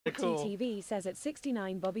Cool. TTV says at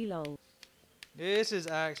 69 Bobby lol. This is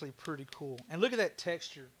actually pretty cool. And look at that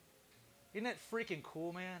texture. Isn't that freaking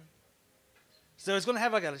cool, man? So it's going to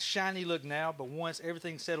have like a shiny look now, but once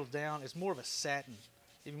everything settles down, it's more of a satin.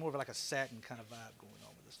 Even more of like a satin kind of vibe going on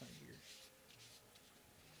with this thing here.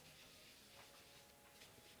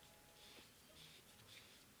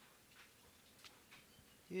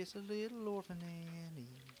 It's a little orphan Annie.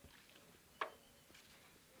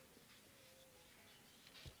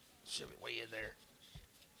 Shove it way in there.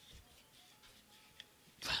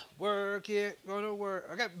 Work it, gonna work.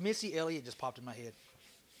 I got Missy Elliott just popped in my head.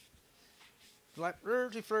 Like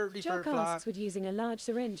flirty. Jock asks, would using a large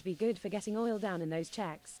syringe be good for getting oil down in those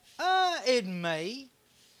checks? It may.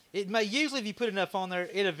 It may. Usually if you put enough on there,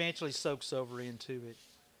 it eventually soaks over into it.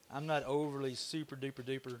 I'm not overly super duper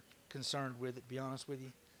duper concerned with it, to be honest with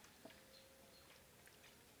you.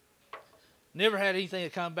 Never had anything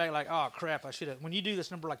that come back like, oh crap, I should have. When you do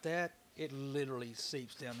this number like that, it literally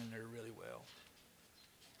seeps down in there really well.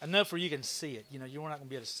 Enough where you can see it. You know, you're not going to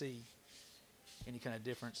be able to see any kind of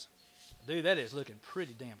difference. Dude, that is looking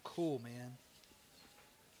pretty damn cool, man.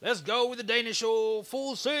 Let's go with the Danish oil.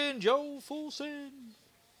 Full send, Joe. Full send.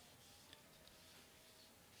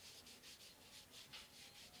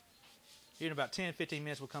 Here in about 10, 15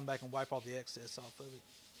 minutes, we'll come back and wipe all the excess off of it.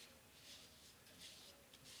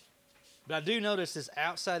 But I do notice this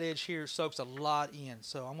outside edge here soaks a lot in,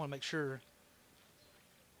 so I want to make sure.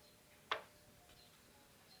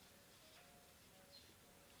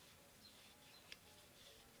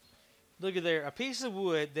 Look at there, a piece of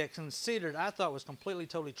wood that considered, I thought was completely,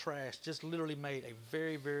 totally trash, just literally made a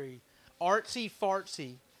very, very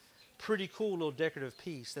artsy-fartsy, pretty cool little decorative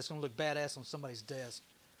piece that's going to look badass on somebody's desk.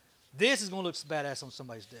 This is going to look badass on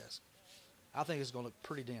somebody's desk. I think it's going to look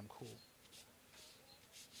pretty damn cool.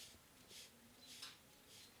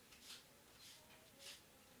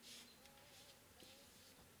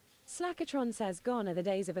 Slackatron says gone are the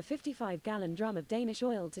days of a 55-gallon drum of Danish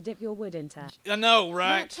oil to dip your wood into. I know,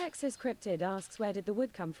 right? Texas Cryptid asks, where did the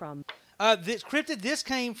wood come from? This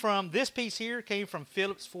piece here came from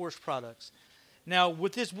Phillips Forest Products. Now,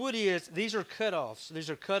 what this wood is, these are cutoffs. These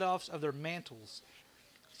are cutoffs of their mantles.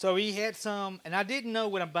 So he had some, and I didn't know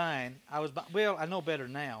what I'm buying. Well, I know better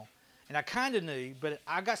now. And I kind of knew, but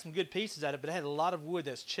I got some good pieces out of it, but it had a lot of wood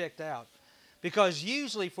that's checked out. Because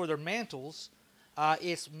usually for their mantles,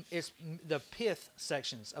 it's the pith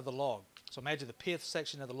sections of the log. So imagine the pith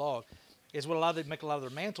section of the log is what they make a lot of their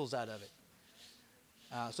mantles out of it.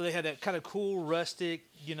 So they had that kind of cool, rustic,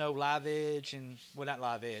 you know, live edge and, well, not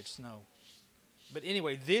live edge, no. But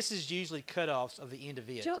anyway, this is usually cutoffs of the end of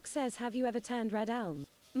it. Jock says, have you ever tanned red elm?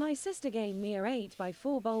 My sister gave me a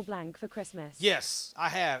 8x4 bowl blank for Christmas. Yes, I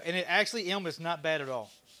have. And elm is not bad at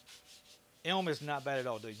all. Elm is not bad at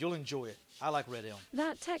all, dude. You'll enjoy it. I like red elm.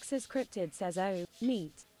 That Texas Cryptid says, oh,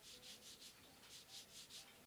 neat.